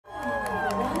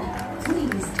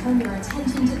turn your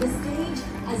attention to the stage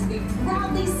as we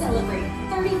proudly celebrate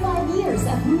 35 years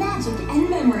of magic and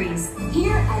memories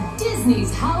here at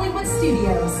Disney's Hollywood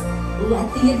Studios.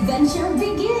 Let the adventure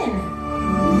begin.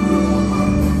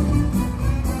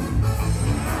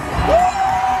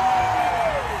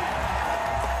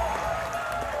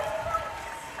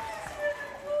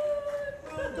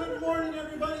 Good morning,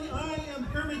 everybody. I am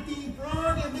Kermit the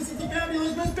Frog, and this is the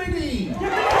fabulous Miss Piggy.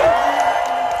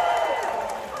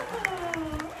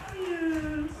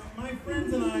 My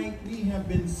friends and I, we have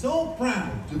been so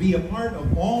proud to be a part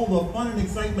of all the fun and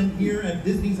excitement here at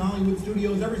Disney's Hollywood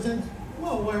Studios ever since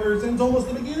almost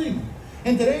the beginning.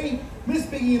 And today, Miss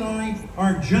Piggy and I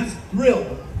are just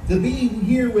thrilled to be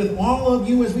here with all of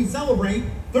you as we celebrate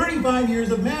 35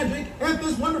 years of magic at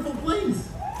this wonderful place.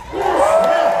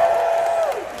 Yes.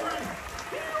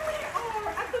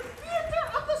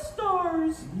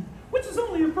 Which is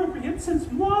only appropriate since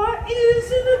Walt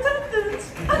is in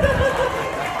attendance.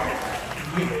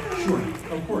 Yeah, sure,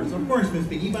 of course, Miss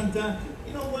Piggy, but,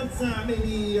 you know, let's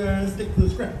maybe stick to the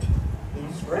script.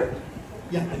 The script?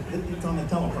 Yeah, it's on the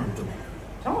teleprompter.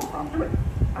 Teleprompter?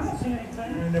 I don't see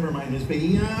anything. Never mind, Miss Piggy.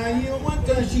 You know, what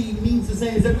she means to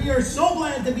say is that we are so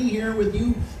glad to be here with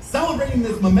you, celebrating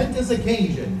this momentous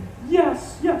occasion.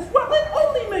 Yes. Well, it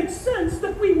only makes sense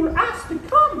that we were asked to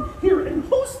come here and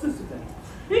host this event.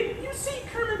 You see,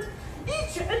 Kermit,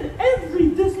 each and every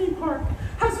Disney park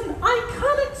has an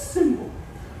iconic symbol.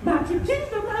 Magic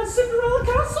Kingdom has Cinderella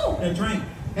Castle. That's right.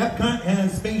 Epcot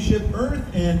has Spaceship Earth,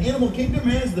 and Animal Kingdom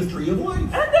has the Tree of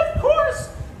Life. And of course,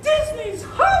 Disney's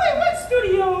Hollywood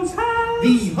Studios has...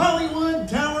 the Hollywood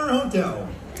Tower Hotel.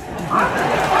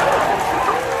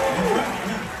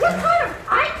 What kind of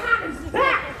icon is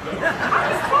that? I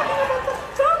was talking about the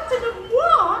Fountain of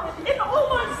Walt in all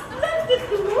my splendid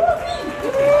glory.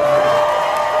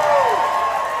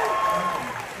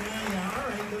 Yeah, all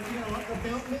right. You know what? The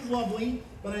fountain is lovely,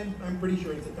 but I'm pretty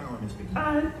sure it's a tower, Miss Piggy.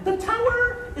 The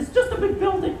tower is just a big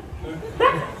building.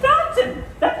 That fountain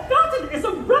is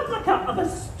a replica of a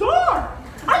star.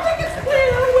 I think it's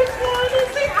clear which one is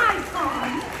the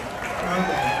icon.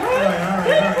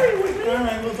 Okay. All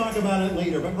right, we'll talk about it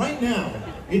later. But right now,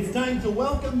 it's time to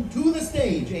welcome to the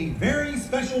stage a very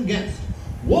special guest,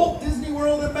 Walt Disney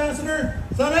World Ambassador,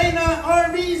 Serena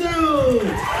Arvizu.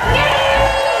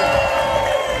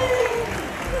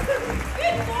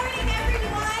 Good morning,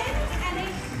 everyone, and a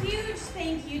huge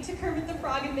thank you to Kermit the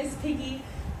Frog and Miss Piggy.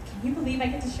 Can you believe I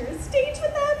get to share a stage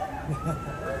with them?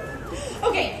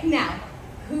 Okay, now,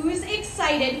 who's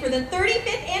excited for the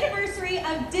 35th anniversary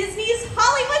of Disney's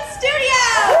Hollywood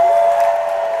Studios?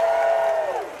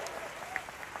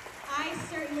 I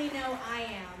certainly know I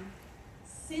am.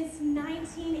 Since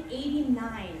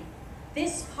 1989,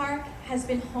 this park has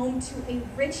been home to a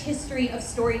rich history of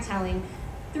storytelling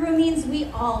through a means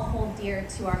we all hold dear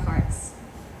to our hearts: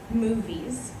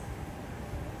 movies.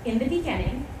 In the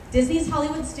beginning, Disney's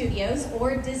Hollywood Studios,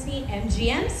 or Disney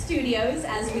MGM Studios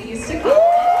as we used to call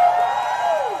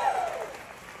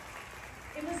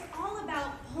it was all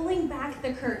about pulling back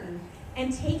the curtain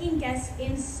and taking guests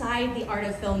inside the art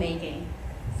of filmmaking.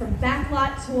 From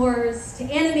backlot tours to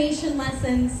animation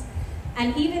lessons,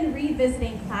 and even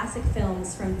revisiting classic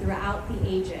films from throughout the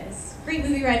ages. Great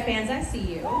Movie Ride fans, I see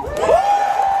you. Now,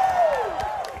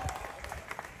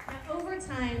 over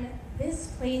time, this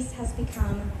place has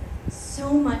become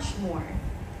so much more,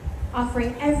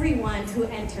 offering everyone who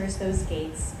enters those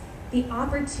gates the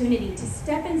opportunity to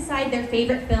step inside their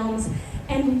favorite films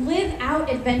and live out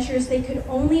adventures they could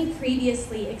only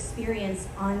previously experience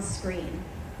on screen.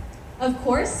 Of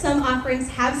course, some offerings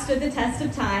have stood the test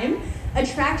of time.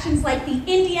 Attractions like the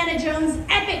Indiana Jones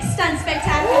Epic Stunt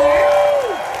Spectacular,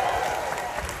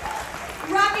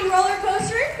 Rock and Roller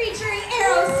Coaster featuring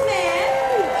Aerosmith,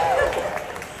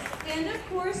 and of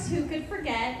course, who could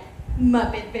forget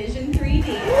Muppet Vision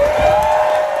 3D.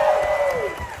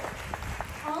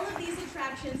 All of these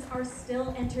attractions are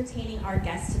still entertaining our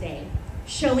guests today,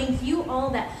 showing you all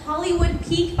that Hollywood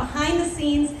peek behind the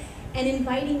scenes and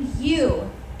inviting you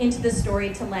into the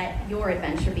story to let your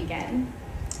adventure begin.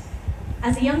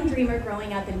 As a young dreamer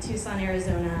growing up in Tucson,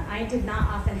 Arizona, I did not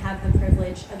often have the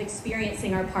privilege of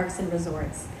experiencing our parks and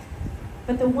resorts.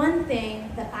 But the one thing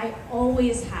that I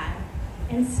always had,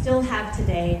 and still have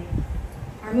today,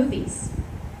 are movies.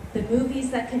 The movies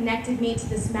that connected me to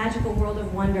this magical world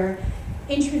of wonder,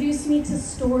 introduced me to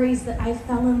stories that I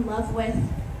fell in love with,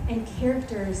 and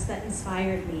characters that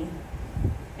inspired me.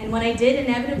 And when I did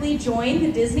inevitably join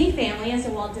the Disney family as a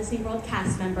Walt Disney World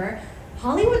cast member,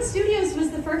 Hollywood Studios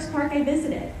was the first park I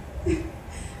visited.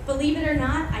 Believe it or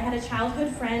not, I had a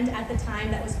childhood friend at the time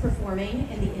that was performing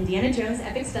in the Indiana Jones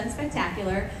Epic Stunt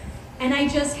Spectacular, and I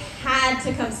just had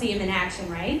to come see him in action,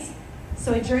 right?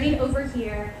 So I journeyed over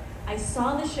here, I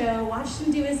saw the show, watched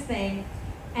him do his thing,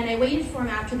 and I waited for him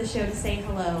after the show to say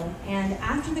hello. And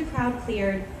after the crowd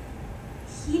cleared,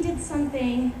 he did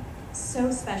something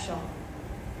so special.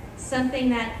 Something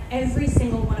that every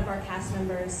single one of our cast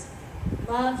members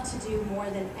love to do more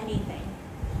than anything.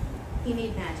 He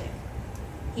made magic.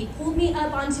 He pulled me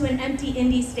up onto an empty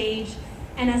indie stage,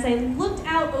 and as I looked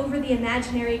out over the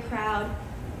imaginary crowd,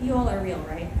 you all are real,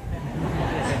 right?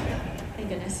 Thank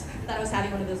goodness. I thought I was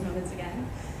having one of those moments again.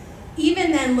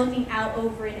 Even then, looking out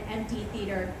over an empty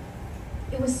theater,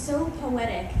 it was so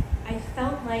poetic. I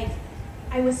felt like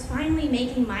I was finally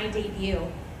making my debut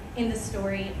in the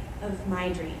story of my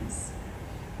dreams.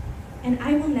 And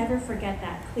I will never forget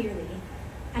that clearly.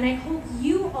 And I hope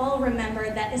you all remember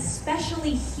that,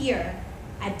 especially here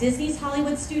at Disney's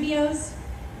Hollywood Studios,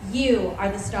 you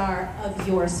are the star of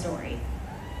your story.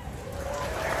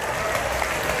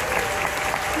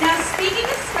 Now, speaking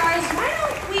of stars, why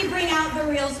don't we bring out the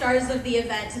real stars of the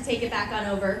event to take it back on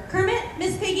over? Kermit,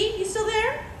 Miss Piggy, you still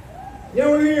there? Yeah,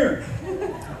 we're here.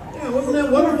 Yeah, wasn't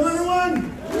that wonderful,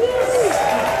 everyone?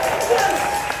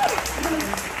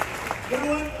 You know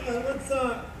what? Let's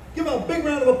give a big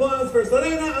round of applause for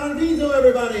Serena Arvizo,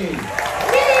 everybody.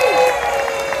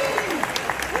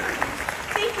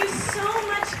 Thank you so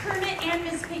much, Kermit and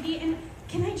Miss Piggy. And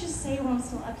can I just say, while I'm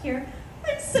still up here,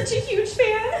 I'm such a huge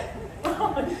fan.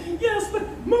 Yes, but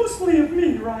mostly of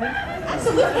me, right?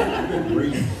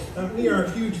 Absolutely. We are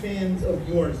huge fans of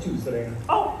yours too, Serena.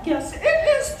 Oh, yes, it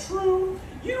is true.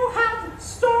 You have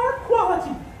star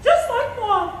quality, just like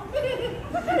Mom.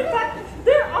 In fact,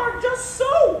 there are just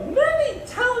so many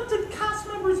talented cast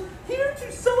members here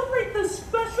to celebrate this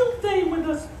special day with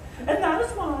us. And that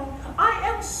is why I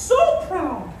am so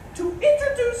proud to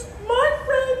introduce my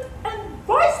friend and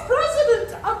Vice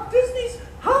President of Disney's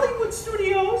Hollywood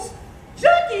Studios,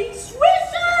 Jackie Swisher!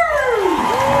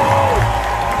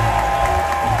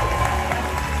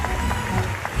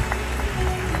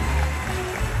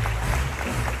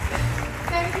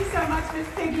 Thank you so much, Miss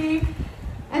Piggy.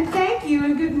 And thank you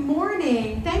and good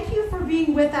morning. Thank you for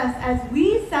being with us as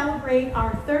we celebrate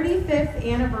our 35th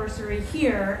anniversary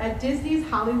here at Disney's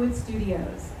Hollywood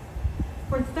Studios.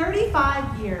 For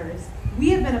 35 years, we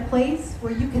have been a place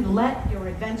where you can let your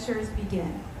adventures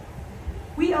begin.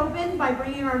 We opened by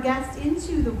bringing our guests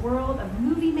into the world of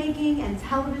movie making and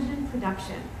television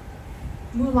production.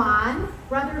 Mulan,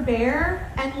 Brother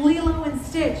Bear, and Lilo and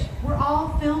Stitch were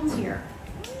all filmed here.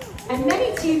 And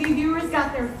many TV viewers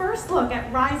got their first look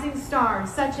at rising stars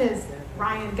such as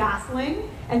Ryan Gosling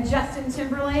and Justin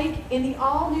Timberlake in the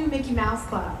all-new Mickey Mouse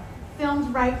Club,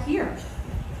 filmed right here.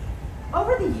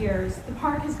 Over the years, the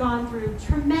park has gone through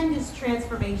tremendous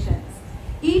transformations,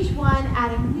 each one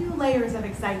adding new layers of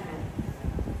excitement.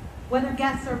 Whether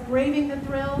guests are braving the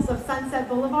thrills of Sunset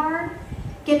Boulevard,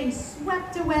 getting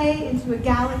swept away into a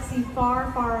galaxy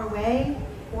far, far away,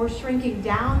 or shrinking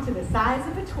down to the size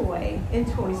of a toy in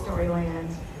Toy Story Land,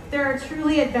 there are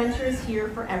truly adventures here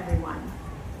for everyone.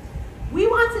 We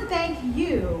want to thank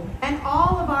you and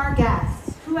all of our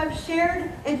guests who have shared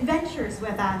adventures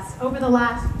with us over the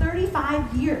last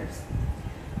 35 years.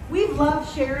 We've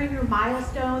loved sharing your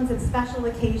milestones and special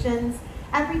occasions,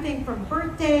 everything from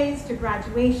birthdays to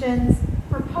graduations,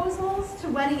 proposals to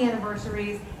wedding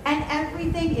anniversaries, and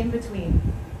everything in between.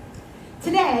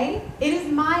 Today, it is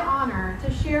my honor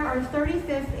to share our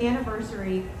 35th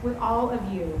anniversary with all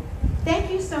of you. Thank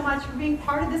you so much for being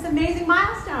part of this amazing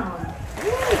milestone.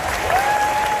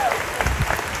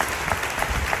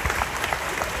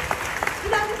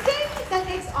 Now, the thing that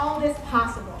makes all this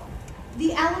possible,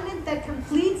 the element that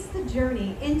completes the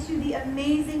journey into the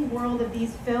amazing world of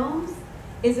these films,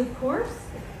 is of course,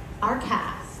 our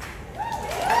cast.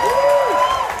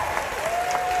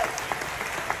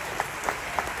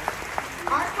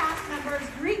 Our cast members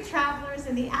greet travelers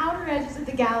in the outer edges of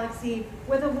the galaxy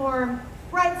with a warm,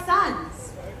 bright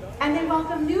suns. And they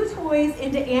welcome new toys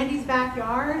into Andy's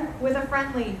backyard with a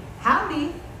friendly,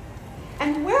 howdy.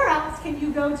 And where else can you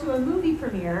go to a movie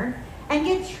premiere and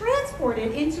get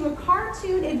transported into a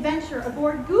cartoon adventure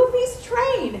aboard Goofy's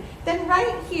train than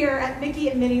right here at Mickey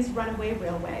and Minnie's Runaway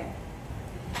Railway?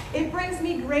 It brings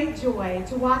me great joy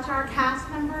to watch our cast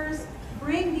members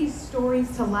bring these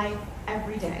stories to life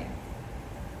every day.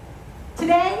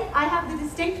 Today, I have the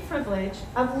distinct privilege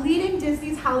of leading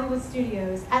Disney's Hollywood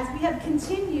Studios as we have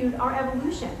continued our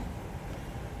evolution.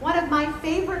 One of my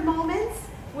favorite moments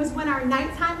was when our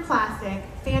nighttime classic,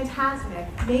 Fantasmic,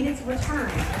 made its return.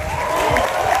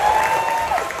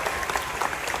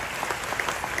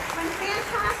 When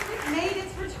Fantasmic made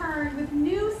its return with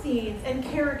new scenes and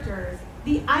characters,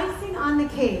 the icing on the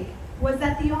cake was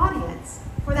that the audience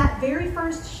for that very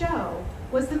first show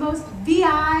was the most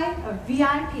VI of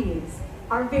VIPs,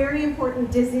 our very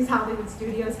important Disney's Hollywood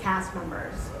Studios cast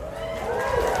members.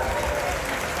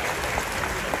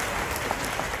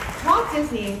 Walt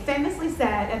Disney famously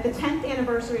said at the 10th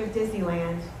anniversary of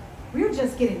Disneyland, "We're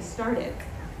just getting started."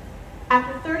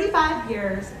 After 35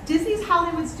 years, Disney's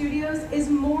Hollywood Studios is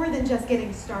more than just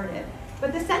getting started,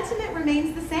 but the sentiment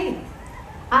remains the same.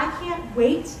 I can't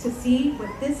wait to see what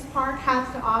this park has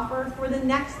to offer for the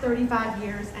next 35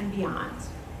 years and beyond.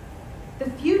 The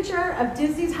future of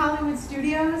Disney's Hollywood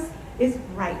Studios is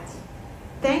bright,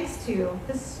 thanks to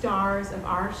the stars of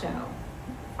our show,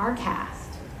 our cast.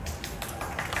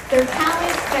 Their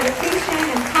talent, dedication,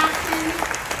 and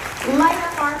passion light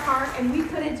up our park, and we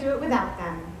couldn't do it without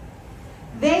them.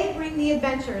 They bring the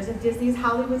adventures of Disney's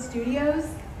Hollywood Studios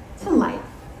to life.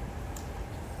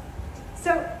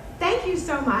 So, thank you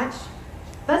so much.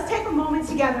 Let's take a moment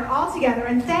together, all together,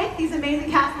 and thank these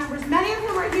amazing cast members, many of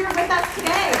whom are here with us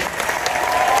today.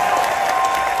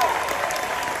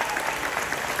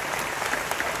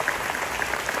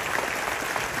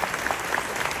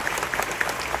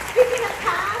 Speaking of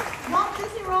cast, Walt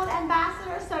Disney World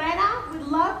Ambassador Serena would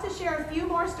love to share a few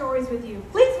more stories with you.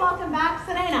 Please welcome back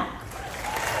Serena.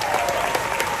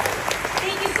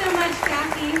 Thank you so much,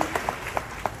 Jackie.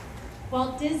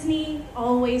 Walt Disney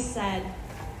always said,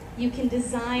 you can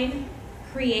design,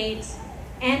 create,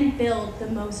 and build the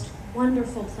most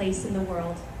wonderful place in the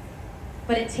world,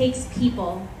 but it takes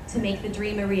people to make the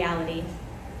dream a reality.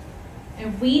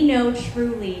 And we know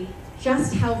truly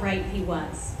just how right he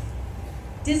was.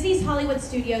 Disney's Hollywood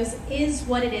Studios is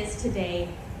what it is today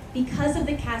because of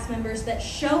the cast members that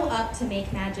show up to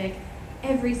make magic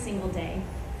every single day.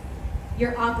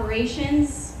 Your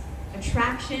operations,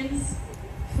 attractions,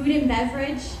 food and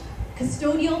beverage,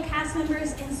 custodial cast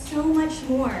members, and so much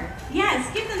more. Yes,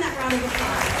 give them that round of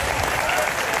applause.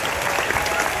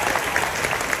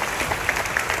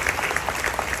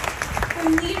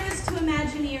 From leaders to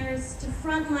Imagineers to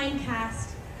frontline cast,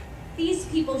 these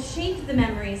people shaped the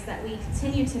memories that we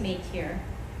continue to make here.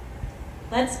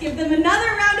 Let's give them another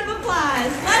round of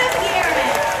applause. Let us hear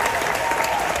it.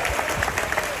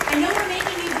 I know we're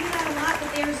making you do that a lot, but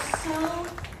they are so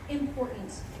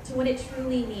important to what it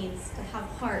truly means to have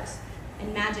heart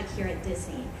and magic here at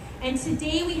Disney. And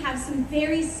today we have some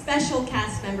very special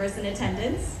cast members in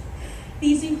attendance.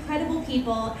 These incredible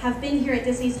people have been here at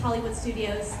Disney's Hollywood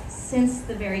Studios since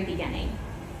the very beginning.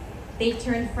 They've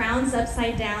turned frowns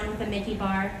upside down with a Mickey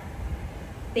bar.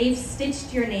 They've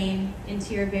stitched your name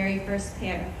into your very first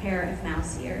pair of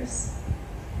mouse ears.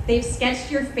 They've sketched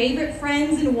your favorite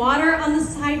friends in water on the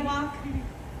sidewalk.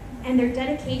 And their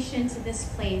dedication to this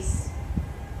place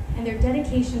and their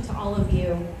dedication to all of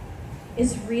you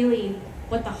is really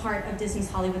what the heart of Disney's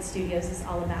Hollywood Studios is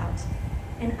all about.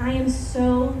 And I am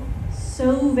so,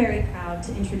 so very proud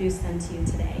to introduce them to you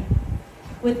today.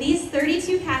 With these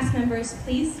 32 cast members,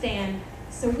 please stand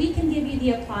so we can give you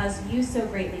the applause you so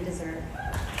greatly deserve.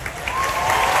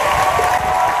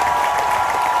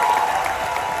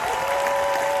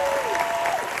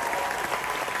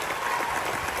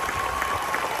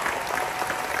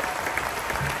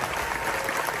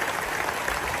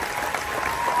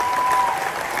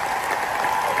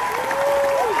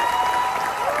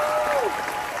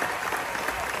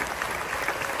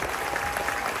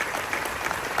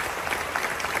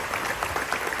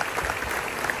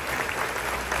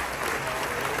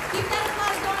 Keep that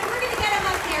applause going. We're going to get them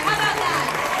up here. How about that?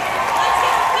 Let's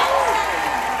get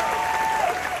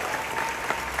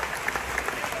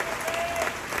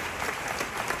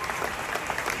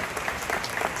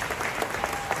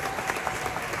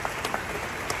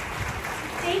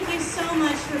Thank you so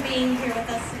much for being here with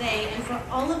us today and for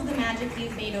all of the magic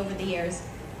you've made over the years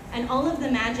and all of the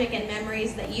magic and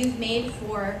memories that you've made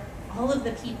for all of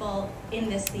the people in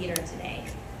this theater today.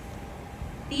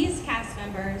 These cast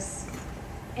members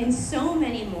and so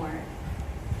many more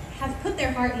have put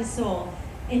their heart and soul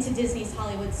into Disney's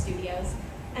Hollywood Studios,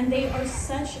 and they are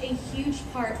such a huge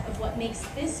part of what makes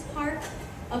this park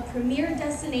a premier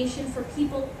destination for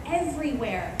people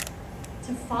everywhere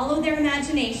to follow their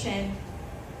imagination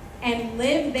and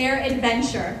live their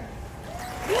adventure.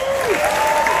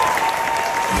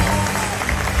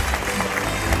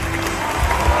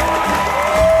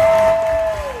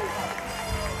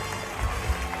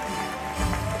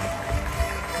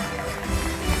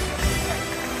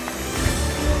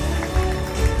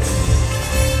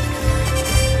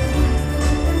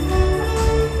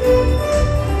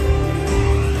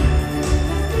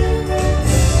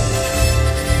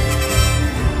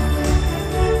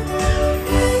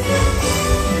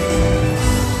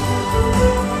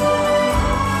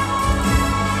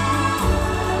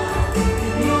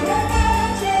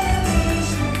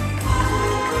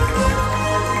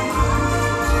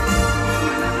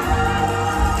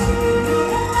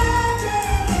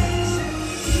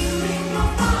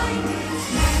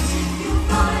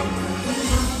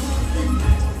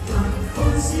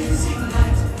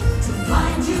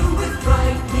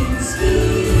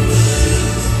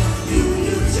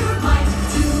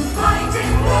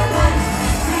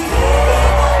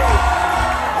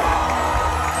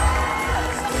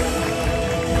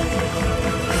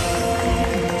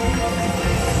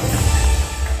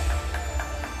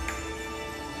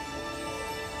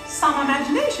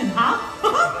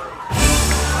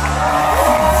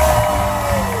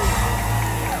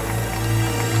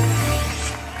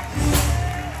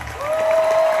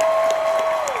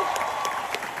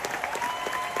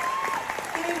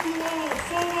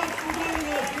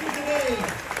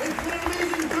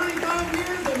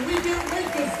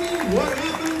 what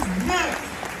happens next?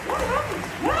 What happens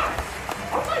next?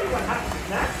 I'll tell you what happens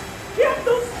next. We have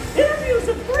those interviews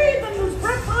at 3, then there's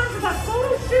prep time for that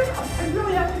photo shoot. I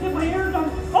really have to get my hair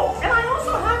done. Oh, and I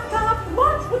also have to have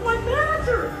lunch with my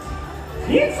manager.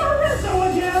 Pizza Rizzo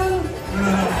again.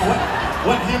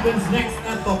 What happens next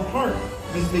at the park,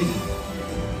 Miss Piggy?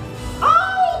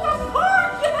 Oh, the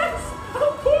park, yes!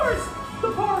 Of course,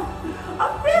 the park. A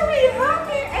very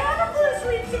happy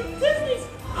anniversary to Disney's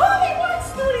Hollywood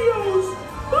Studios.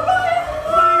 Bye-bye,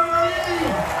 everyone!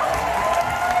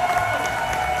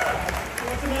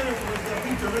 What's the matter with the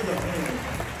Pizza Rizzo?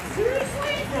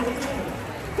 Seriously? Yeah, what's the matter?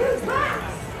 There's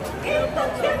rats in the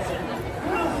kitchen. Who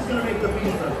else is going to make the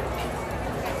pizza?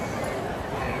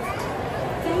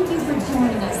 Thank you for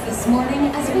joining us this morning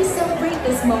as we celebrate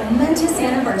this momentous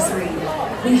anniversary.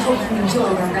 We hope you enjoy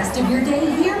the rest of your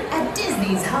day here at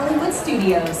Disney's Hollywood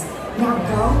Studios. Now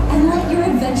go and let your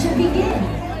adventure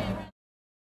begin.